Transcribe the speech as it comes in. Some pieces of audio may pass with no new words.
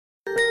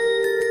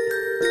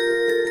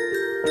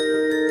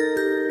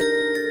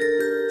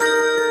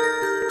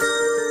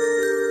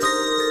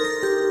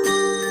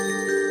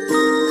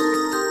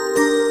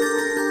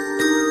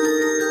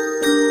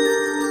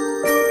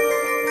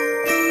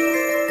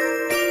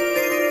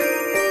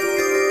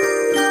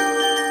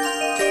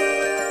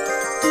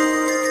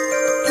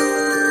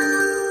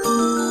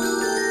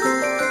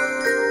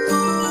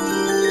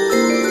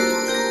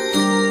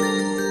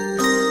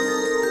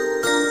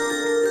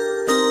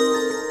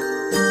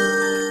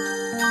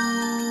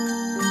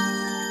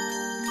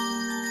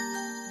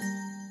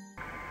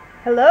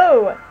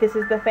Hello, this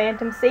is the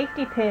Phantom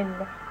Safety Pin,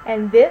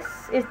 and this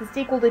is the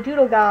sequel to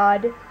Doodle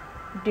God,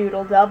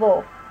 Doodle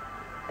Devil.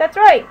 That's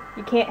right,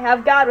 you can't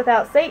have God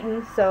without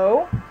Satan,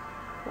 so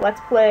let's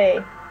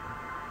play.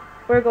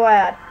 We're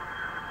glad.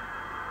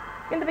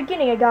 In the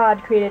beginning, a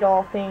God created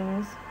all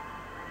things.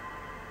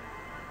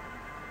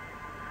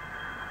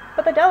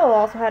 But the devil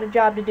also had a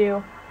job to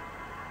do.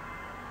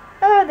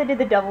 Oh, they did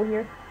the devil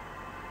here.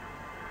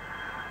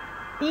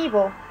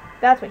 Evil,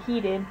 that's what he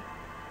did.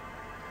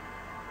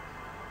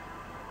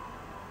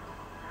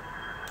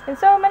 And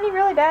so many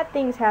really bad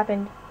things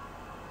happened.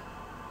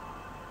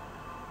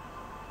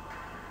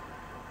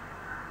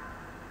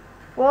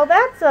 Well,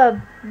 that's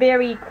a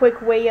very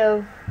quick way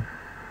of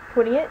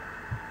putting it.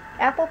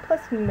 Apple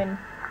plus human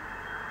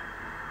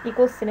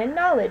equals sin and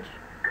knowledge.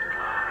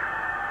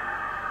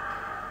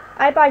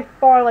 I by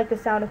far like the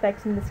sound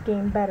effects in this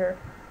game better.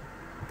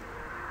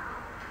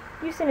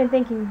 You sin in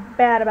thinking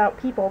bad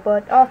about people,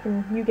 but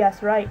often you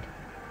guess right.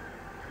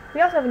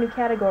 We also have a new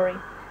category.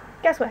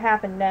 Guess what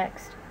happened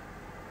next?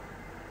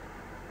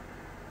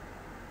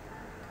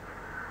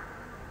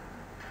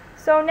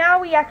 So now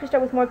we actually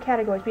start with more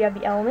categories. We have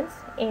the elements,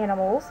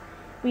 animals,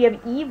 we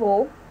have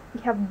evil,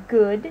 we have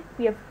good,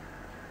 we have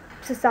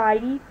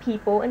society,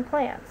 people, and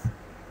plants.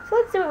 So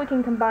let's see what we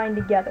can combine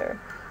together.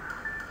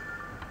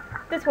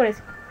 This one is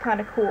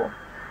kind of cool.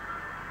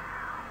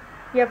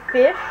 You have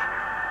fish.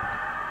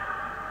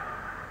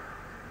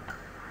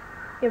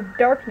 You have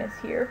darkness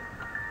here.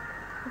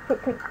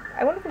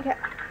 I wonder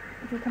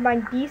if we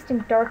combine beast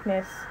and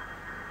darkness,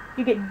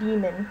 you get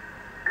demon.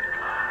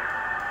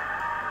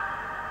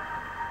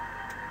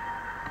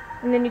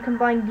 And then you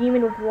combine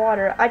demon with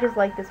water. I just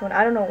like this one.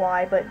 I don't know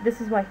why, but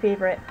this is my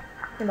favorite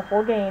in the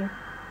whole game.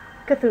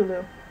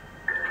 Cthulhu.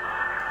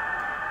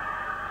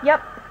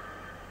 Yep.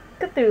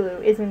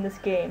 Cthulhu is in this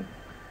game.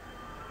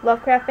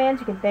 Lovecraft fans,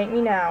 you can thank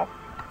me now.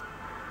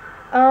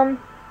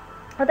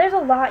 But there's a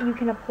lot you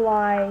can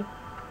apply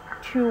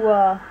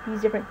to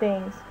these different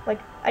things. Like,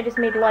 I just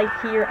made life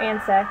here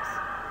and sex.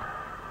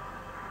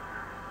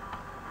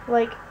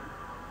 Like,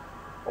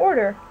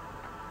 order.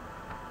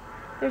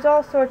 There's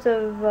all sorts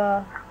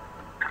of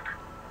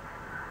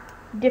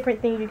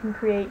different things you can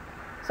create.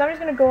 So I'm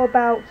just going to go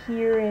about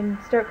here and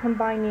start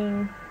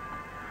combining.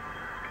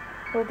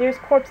 Well, there's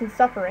corpse and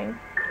suffering.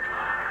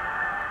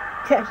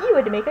 He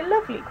would make a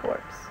lovely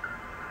corpse.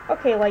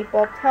 Okay,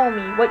 Lightbulb, tell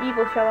me, what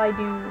evil shall I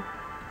do?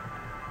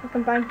 I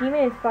combine demon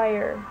and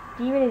fire,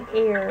 demon and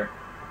air,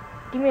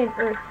 demon and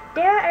earth.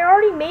 Dad, I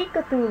already made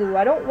Cthulhu.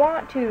 I don't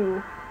want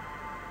to.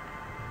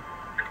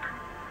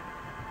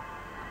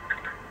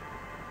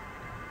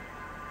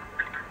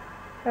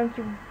 Why don't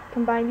you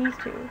combine these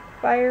two?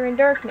 Fire and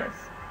darkness,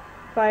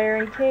 fire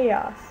and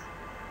chaos,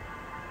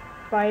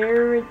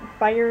 fire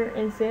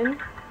and sin.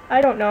 I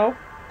don't know.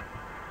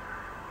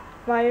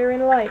 Fire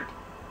and light,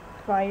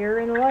 fire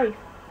and life,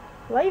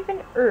 life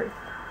and earth.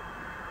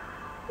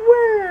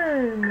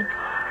 Worm.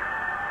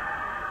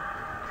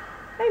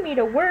 I made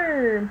a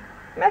worm.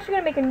 I'm actually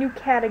gonna make a new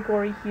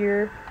category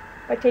here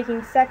by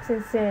taking sex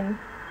and sin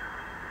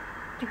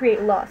to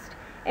create lust,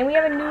 and we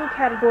have a new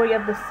category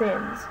of the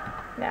sins.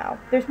 Now,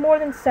 there's more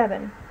than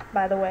 7,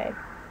 by the way.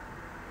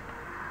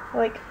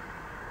 Like,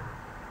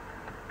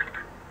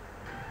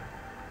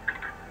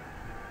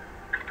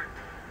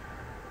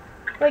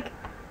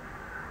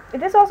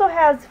 this also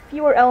has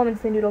fewer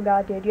elements than Doodle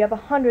God did. You have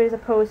 100 as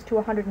opposed to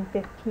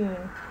 115.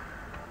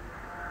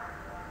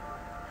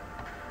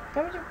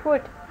 How would you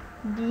put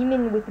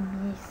demon with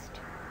beast?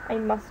 I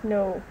must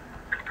know.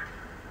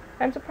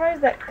 I'm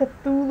surprised that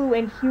Cthulhu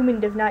and human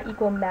does not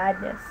equal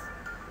madness.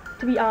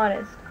 To be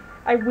honest,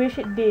 I wish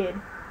it did.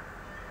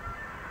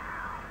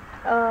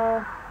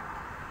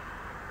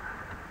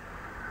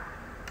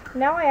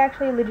 Now I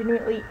actually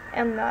legitimately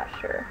am not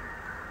sure.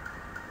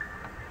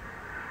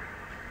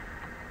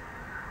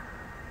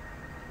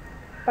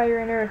 Fire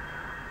and earth.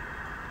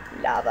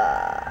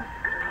 Lava.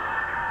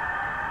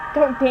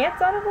 Don't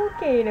dance on a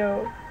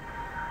volcano.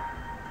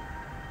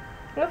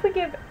 What if we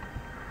give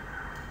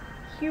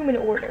human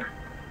order?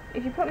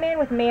 If you put man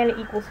with man, it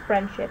equals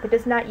friendship. It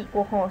does not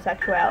equal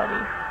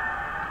homosexuality.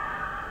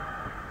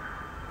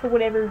 For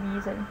whatever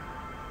reason.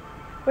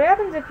 What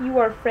happens if you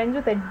are friends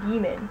with a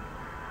demon?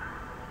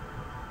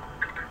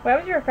 What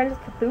happens if you're friends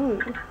with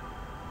Cthulhu?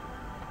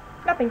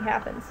 Nothing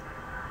happens.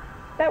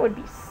 That would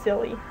be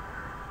silly.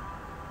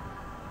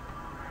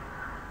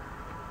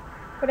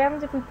 What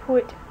happens if we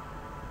put...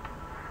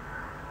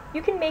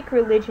 You can make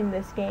religion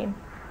this game.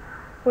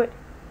 Put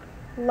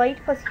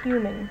light plus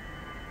human.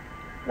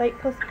 Light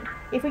plus...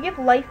 If we give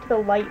life to the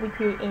light, we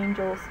create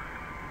angels.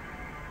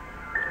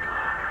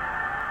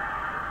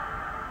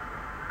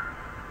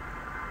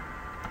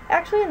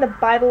 Actually, in the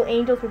Bible,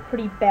 angels were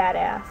pretty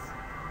badass.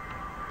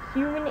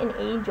 Human and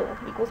angel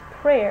equals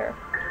prayer.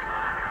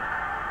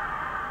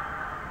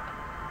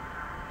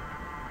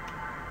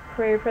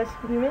 Prayer plus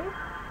human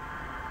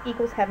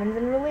equals heavens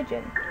and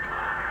religion.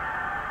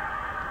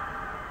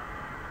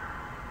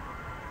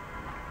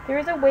 There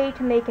is a way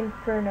to make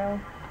Inferno.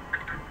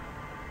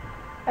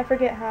 I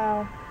forget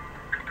how.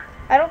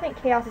 I don't think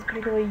chaos is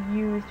particularly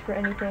used for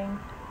anything.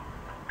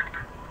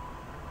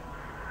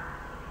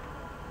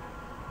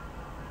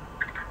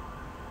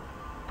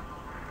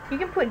 You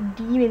can put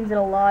demons in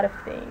a lot of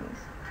things.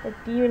 Like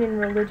demon and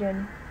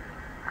religion.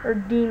 Or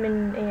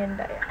demon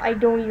and... I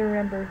don't even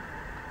remember.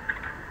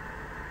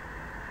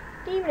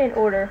 Demon and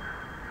order.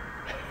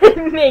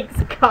 It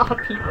makes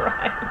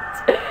copyright.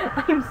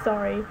 I'm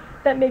sorry.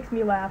 That makes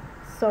me laugh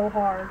so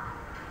hard.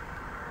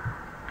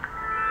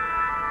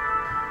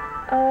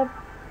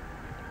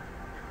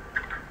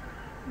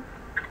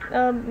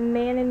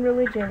 Man in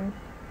religion.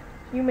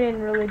 Human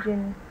in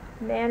religion.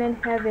 Man in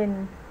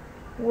heaven.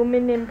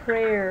 Woman in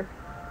prayer.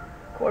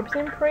 Corpse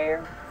in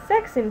prayer?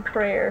 Sex in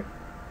prayer.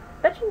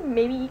 That should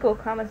maybe equal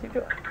Kama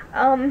Sutra.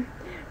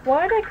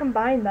 Why did I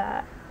combine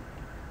that?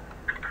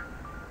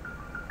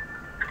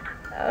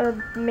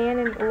 Man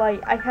in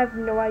light. I have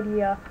no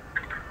idea.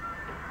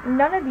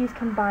 None of these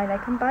combined. I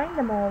combined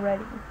them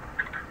already.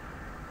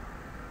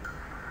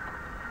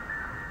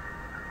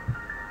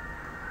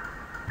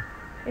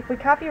 If we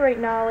copyright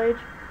knowledge,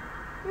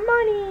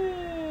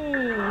 money!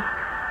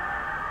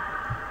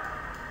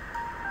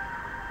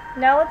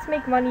 Now let's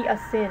make money a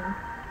sin.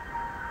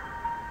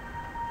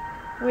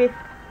 With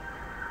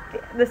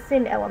the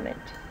sin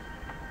element.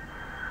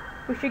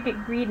 We should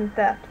get greed and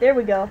theft. There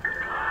we go.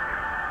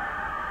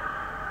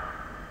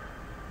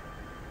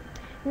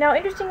 Now,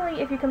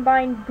 interestingly, if you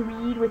combine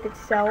greed with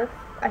itself,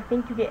 I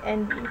think you get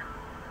envy.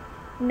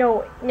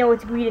 No,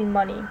 it's greed and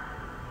money.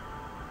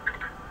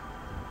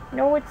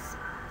 No, it's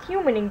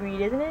human and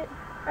greed, isn't it?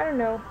 I don't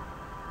know.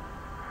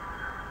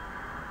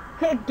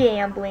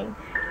 Gambling.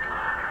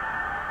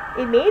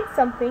 It made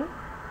something.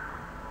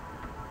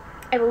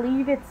 I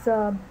believe it's,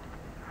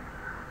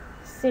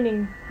 sin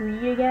and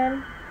greed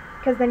again,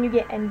 because then you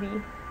get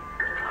envy.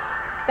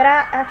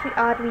 That actually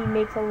oddly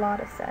makes a lot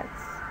of sense.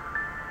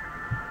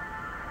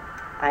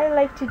 I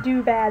like to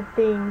do bad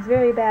things,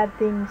 very bad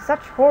things, such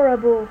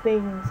horrible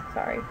things.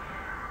 Sorry.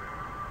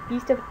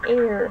 Beast of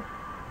air,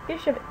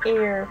 fish of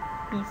air,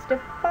 beast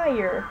of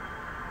fire.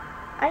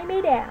 I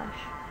made ash.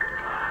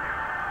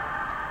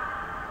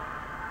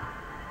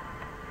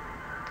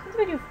 Let's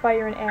do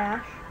fire and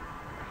ash.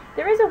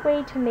 There is a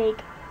way to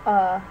make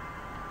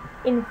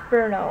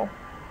inferno.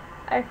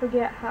 I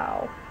forget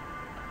how.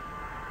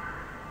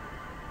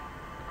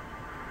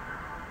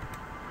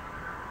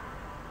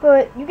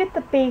 But you get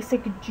the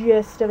basic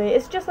gist of it.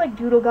 It's just like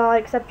Doodle God,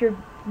 except you're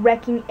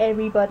wrecking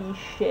everybody's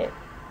shit.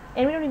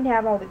 And we don't even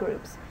have all the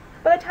groups.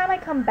 By the time I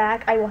come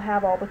back, I will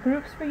have all the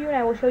groups for you, and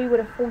I will show you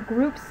what a full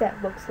group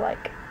set looks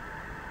like.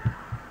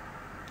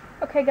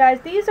 Okay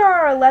guys, these are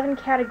our 11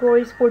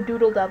 categories for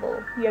Doodle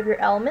Devil. You have your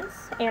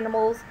elements,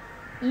 animals,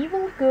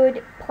 evil,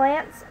 good,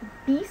 plants,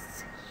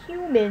 beasts,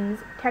 humans,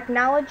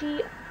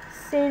 technology,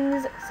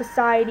 sins,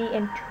 society,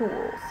 and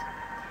tools.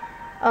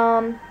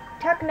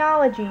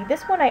 Technology.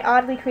 This one I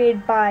oddly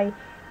created by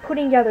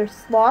putting together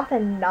sloth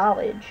and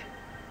knowledge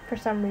for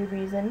some weird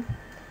reason.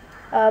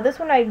 This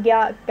one I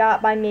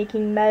got by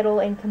making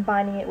metal and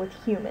combining it with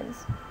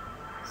humans.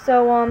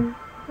 So,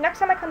 next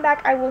time I come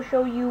back, I will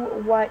show you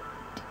what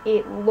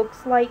it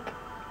looks like.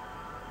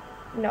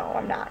 No,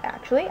 I'm not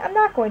actually. I'm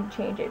not going to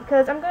change it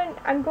because I'm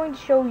going to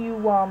show you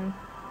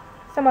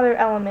some other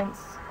elements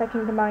that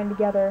can combine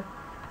together.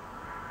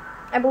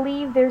 I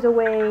believe there's a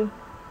way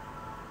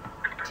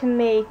to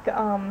make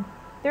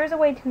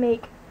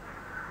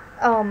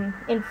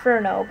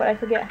inferno, but I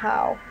forget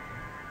how.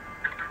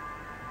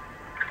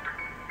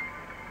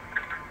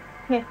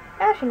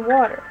 Ash and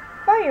water,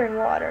 fire and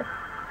water,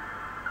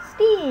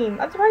 steam.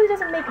 I'm surprised it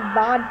doesn't make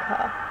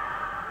vodka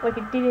like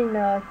it did in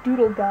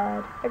Doodle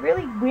God. I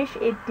really wish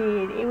it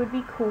did. It would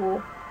be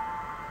cool.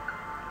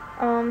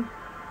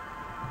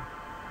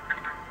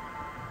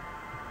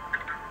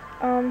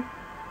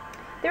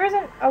 There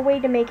isn't a way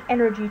to make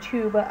energy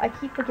too, but I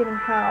keep forgetting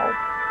how.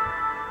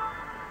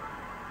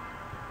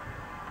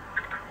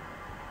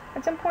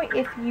 At some point,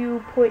 if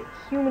you put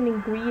human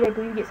and greed, I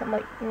believe you get something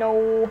like,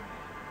 no,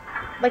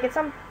 like at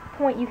some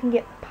point you can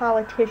get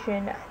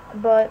politician,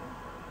 but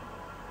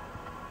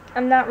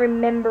I'm not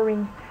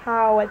remembering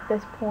how at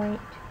this point.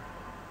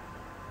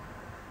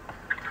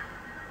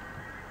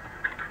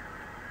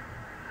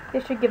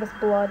 This should give us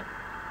blood.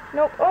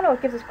 Nope. Oh no,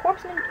 it gives us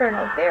corpse and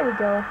inferno. There we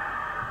go.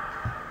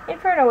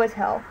 Inferno is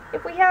hell.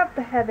 If we have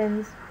the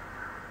heavens,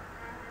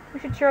 we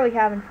should surely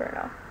have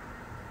inferno.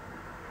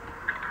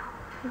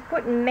 If you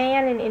put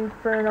man in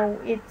inferno,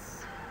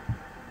 it's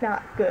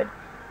not good.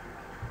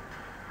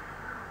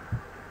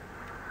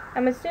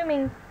 I'm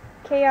assuming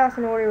chaos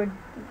and order would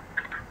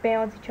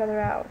balance each other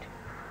out.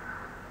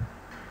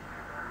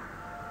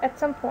 At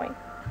some point.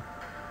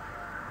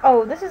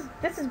 Oh, this is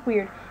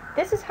weird.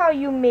 This is how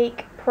you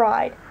make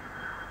pride.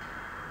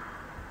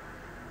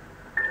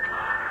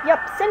 Yup,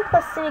 sin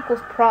plus sin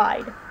equals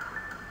pride.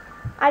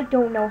 I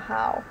don't know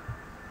how.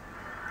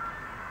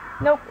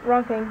 Nope,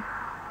 wrong thing.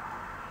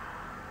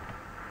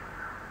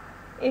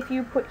 If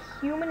you put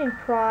human in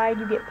pride,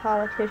 you get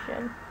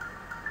politician.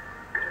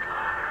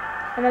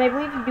 And then I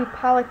believe if you do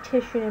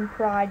politician in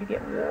pride, you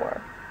get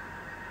war.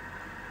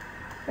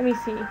 Let me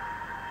see.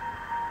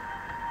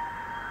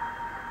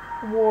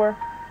 War.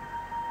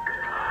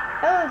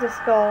 Oh, there's a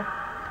skull.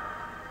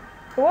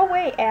 Go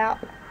away,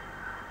 app.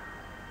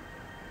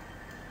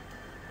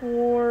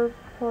 War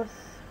plus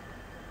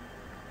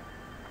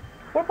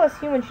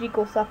human should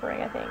equal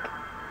suffering, I think.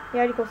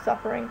 Yeah, it equals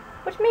suffering.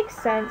 Which makes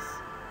sense.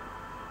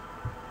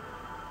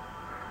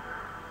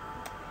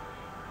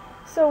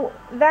 So,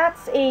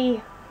 that's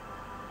a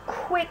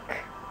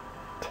quick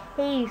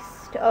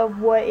taste of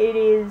what it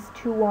is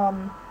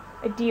to,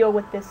 deal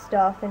with this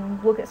stuff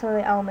and look at some of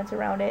the elements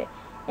around it.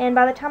 And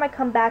by the time I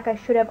come back, I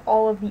should have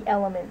all of the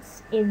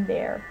elements in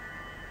there.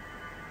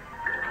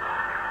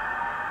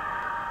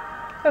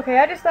 Okay,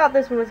 I just thought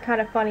this one was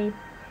kind of funny.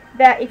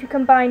 That if you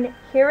combine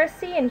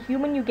heresy and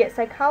human, you get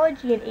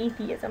psychology and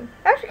atheism.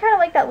 I actually kind of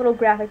like that little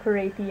graphic for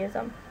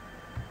atheism.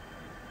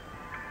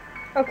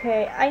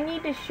 Okay, I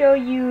need to show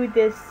you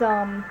this,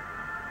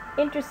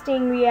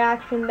 interesting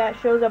reaction that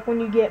shows up when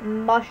you get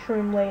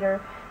mushroom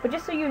later. But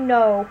just so you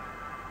know,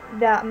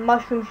 that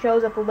mushroom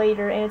shows up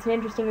later, and it's an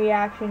interesting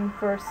reaction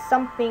for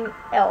something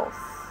else.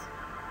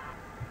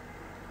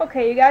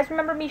 Okay, you guys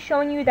remember me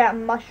showing you that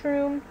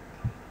mushroom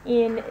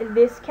in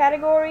this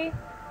category?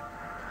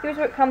 Here's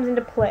where it comes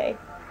into play.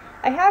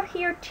 I have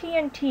here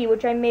TNT,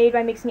 which I made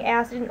by mixing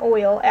acid and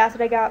oil.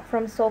 Acid I got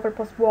from sulfur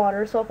plus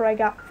water. Sulfur I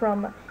got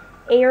from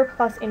air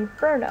plus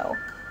inferno.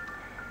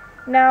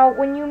 Now,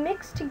 when you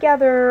mix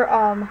together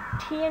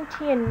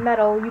TNT and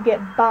metal, you get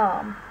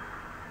bomb.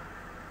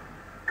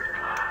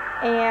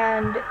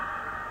 And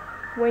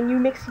when you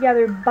mix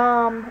together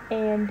bomb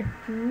and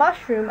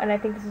mushroom, and I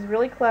think this is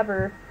really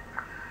clever,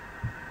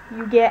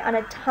 you get an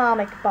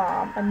atomic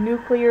bomb, a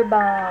nuclear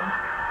bomb.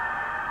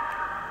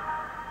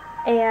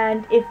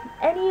 And if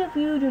any of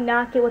you do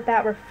not get what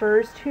that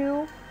refers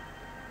to,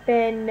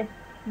 then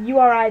you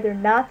are either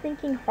not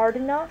thinking hard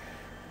enough,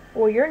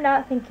 or you're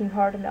not thinking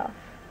hard enough.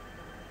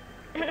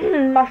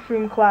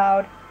 Mushroom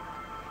cloud.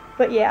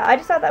 But yeah, I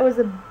just thought that was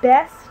the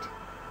best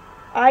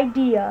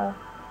idea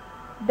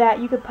that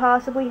you could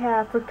possibly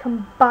have for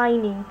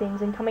combining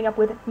things and coming up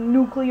with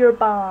nuclear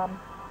bomb.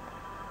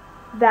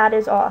 That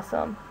is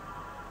awesome.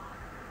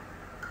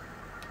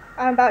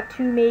 I'm about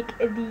to make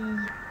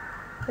the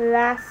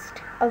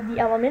last of the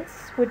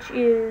elements, which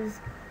is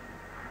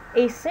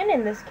a sin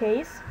in this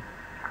case.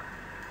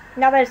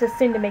 Not that it's a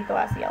sin to make the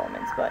last of the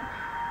elements, but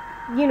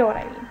you know what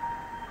I mean.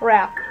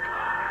 Wrap.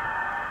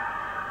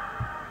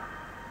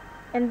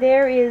 And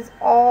there is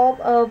all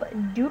of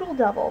Doodle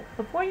Double.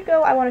 Before you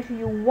go, I want to show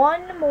you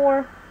one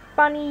more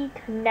funny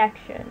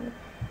connection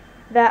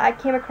that I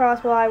came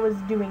across while I was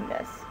doing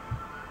this.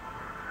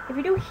 If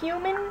you do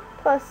human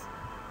plus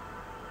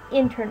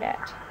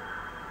internet,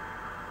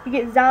 you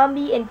get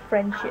zombie and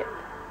friendship.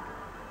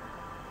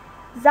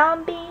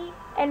 Zombie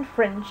and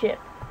friendship.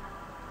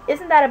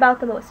 Isn't that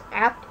about the most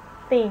apt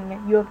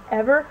thing you have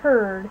ever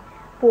heard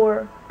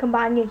for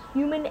combining a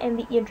human and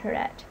the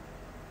internet?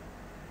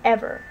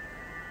 Ever.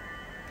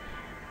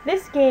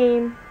 This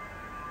game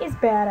is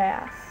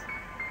badass.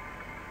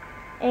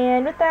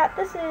 And with that,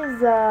 this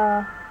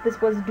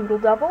was Doodle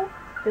Double.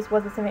 This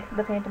was the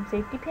Phantom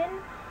Safety Pin.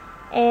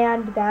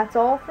 And that's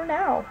all for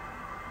now.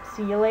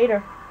 See you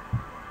later.